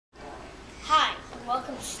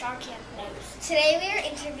welcome to Star Camp News. Today we are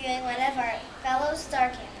interviewing one of our fellow Star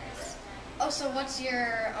Campers. Oh, so what's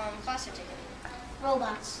your class you're taking?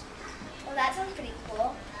 Robots. Well, that sounds pretty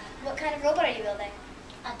cool. What kind of robot are you building?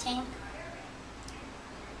 A tank?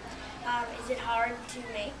 Is it hard to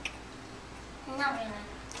make? Not really.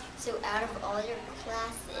 So out of all your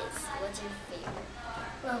classes, what's your favorite?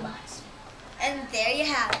 Robots. And there you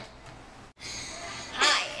have it.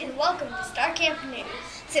 Hi, and welcome to Star Camp News.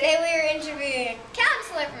 Today we are interviewing a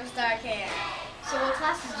counselor from Star Camp. So what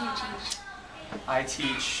classes do you teach? I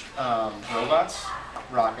teach robots,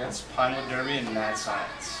 rockets, Pinewood Derby, and mad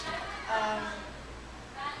science.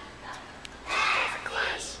 Favorite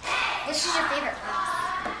class? Which is your favorite class?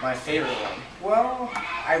 My favorite one? Well,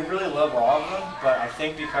 I really love all of them, but I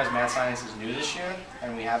think because mad science is new this year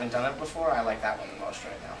and we haven't done it before, I like that one the most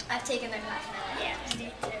right now. I've taken their class now. Yeah,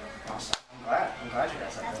 me too. Awesome. I'm glad you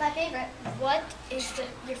guys like That's that. my favorite. What is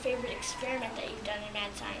your favorite experiment that you've done in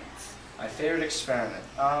mad science? My favorite experiment?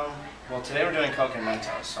 Well, today we're doing Coke and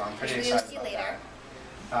Mentos, so I'm pretty excited see about later.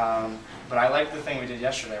 that. But I like the thing we did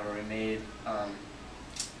yesterday where we made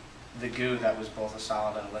the goo that was both a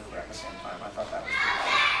solid and a liquid at the same time. I thought that was pretty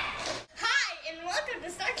cool. Hi, and welcome to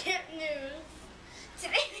Star Camp News.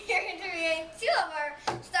 Today we are interviewing two of our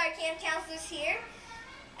Star Camp counselors here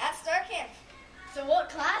at Star Camp. So what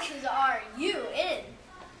classes are you in?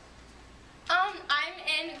 I'm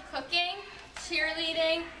in cooking,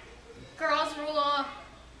 cheerleading, girls rule,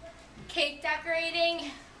 cake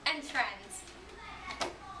decorating, and trends.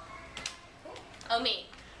 Oh, me.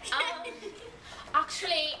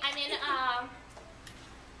 Actually, I'm in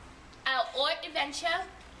art adventure,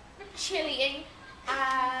 cheerleading.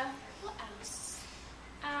 What else?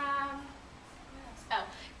 Oh,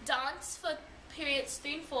 dance for periods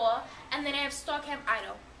 3 and 4, and then I have Star Camp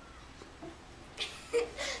Idol.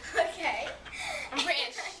 Okay. I'm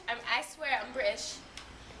British. I swear I'm British.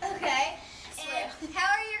 Okay. swear. And how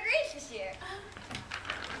are your grades this year?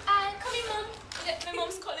 Call me Mom. My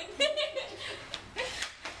mom's calling.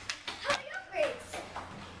 How are your grades?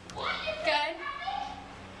 Good.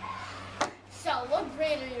 So, what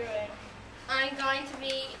grade are you in? I'm going to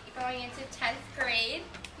be going into 10th grade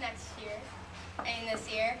next year. This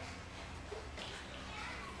year.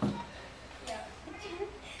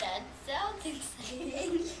 That sounds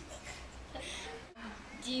exciting.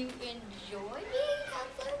 Do you enjoy being a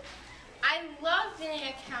counselor? I love being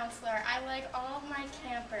a counselor. I like all of my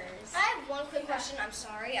campers. I have one quick question. I'm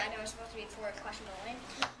sorry. I know it's supposed to be 4 questions only.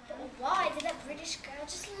 But why did that British girl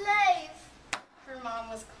just leave? Her mom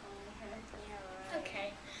was calling her.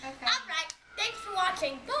 Okay. Okay. All right. Thanks for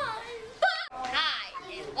watching. Bye. Hi,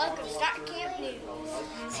 and welcome to Star Camp News.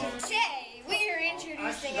 Today, we are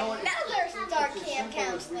introducing another Star Camp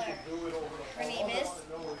counselor. Her name is...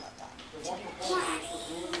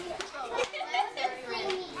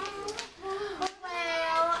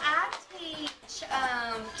 Well, I teach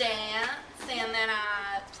dance, and then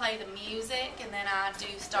I play the music, and then I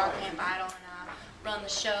do Star Camp Idol, and I run the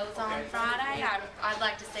shows on Friday. I'd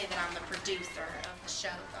like to say that I'm the producer of the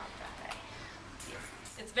shows on Friday.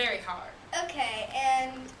 It's very hard. Okay,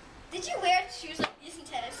 and did you wear shoes like these in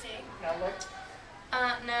Tennessee? No,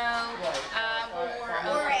 I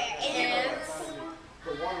wore kids.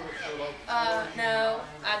 No,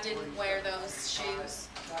 I didn't wear those shoes.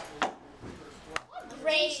 What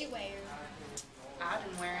grade did you wear? I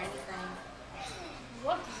didn't wear anything.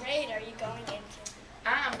 What grade are you going into?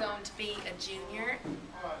 I'm going to be a junior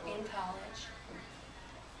in college.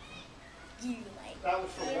 You like That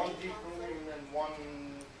was for one deep room and then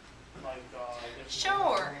one, like,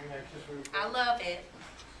 Sure. I love it.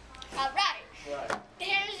 Alright, Right.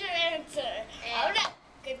 there's your answer. Alright,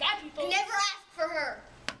 goodbye people. Never ask for her.